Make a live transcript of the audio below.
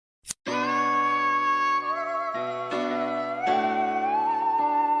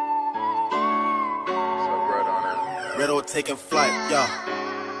taking flight, yeah.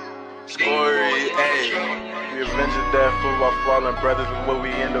 Scorey, ayy. We avenge the death of our fallen brothers and what we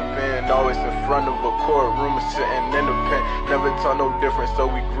end up in. Always in front of a courtroom and sitting in the pen. Never taught no different, so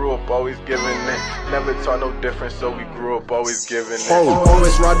we grew up always giving in. Never taught no different, so we grew up always giving in.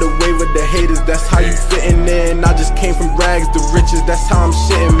 Always ride the wave with the haters, that's how you fitting in. I just came from rags to riches, that's how I'm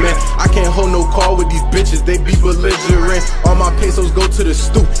shitting, man. I can't hold no call with these bitches, they be belligerent. All my pesos go to the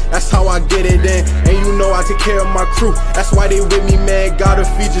stoop, that's how I get it in. And you know I take care of my crew, that's why they with me, man. Gotta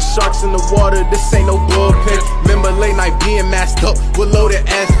feed your sharks in the water, this ain't no bullpen. Remember late night being masked up with loaded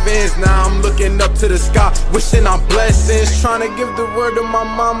ass fans. Now I'm looking up to the sky, wishing I'm blessings. Trying to give the word to my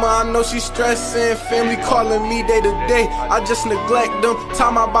mama, I know she's stressing. Family calling me day to day, I just neglect them.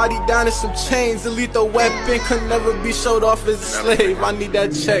 Tie my body down in some chains, a lethal weapon. Could never be showed off as a slave, I need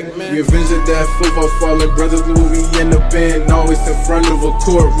that check, man. We avenge the death of our fallen brothers, look what we end up in. Always in front of a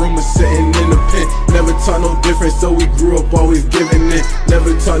courtroom or sitting in the pen. Never taught no different, so we grew up always giving in.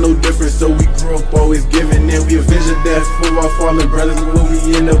 Never taught no different, so we grew up always giving in. We avenge the death of our fallen brothers, look what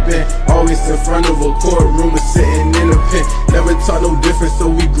we end up in. Always in front of a courtroom or sitting in a pen. Never taught no different, so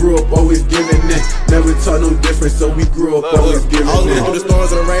we grew up always giving in. Never taught no different, so we grew up always giving in. I was living through the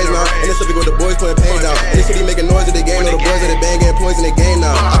storms and the rains now. In the city with the boys putting pain down. In the city making noise at the game, know the boys at the bang getting points in the game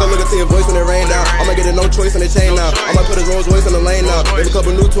now. I can look into your voice when it rain down. I'ma get a no choice in the chain now. I'ma put his Rolls Royce in the lane now. There's a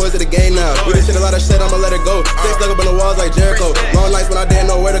couple new toys at the game now. We done seen a lot of shit, I'ma let it go. Stay stuck up in the walls like Jericho. Long nights when I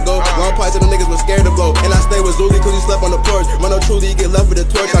didn't know where to go. Long pipes and the niggas was scared to blow. And I stay with Zuli cause he slept on the porch. Run up truly, he get left with a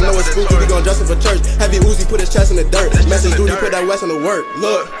torch. I know it's spooky, we gon' dress him for church. Heavy Uzi put his chest in the dirt. Message duty put that West on the work.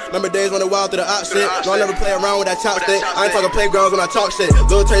 Look, remember days running wild through the op shit. No, I never play around with that chopstick. I ain't talking playgrounds when I talk shit.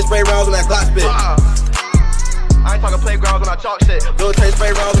 Little Tay spray rounds when that Glock spit. I ain't talking playgrounds when I talk shit. Little Tay spray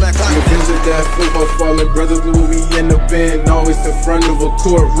rounds when that Glock spit. We avenge the death of our fallen brothers, look what we end up in. Always in front of a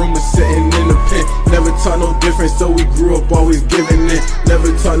courtroom or sitting in the pen. Never taught no different, so we grew up always giving in. Never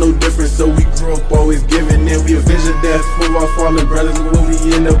taught no different, so we grew up always giving in. We avenge the death of our fallen brothers, look what we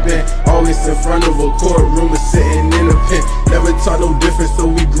end up in. Always in front of a courtroom or sitting in a pen. Never taught no different, so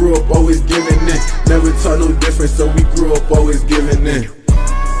we grew up always giving in. Never taught no different, so we grew up always giving in.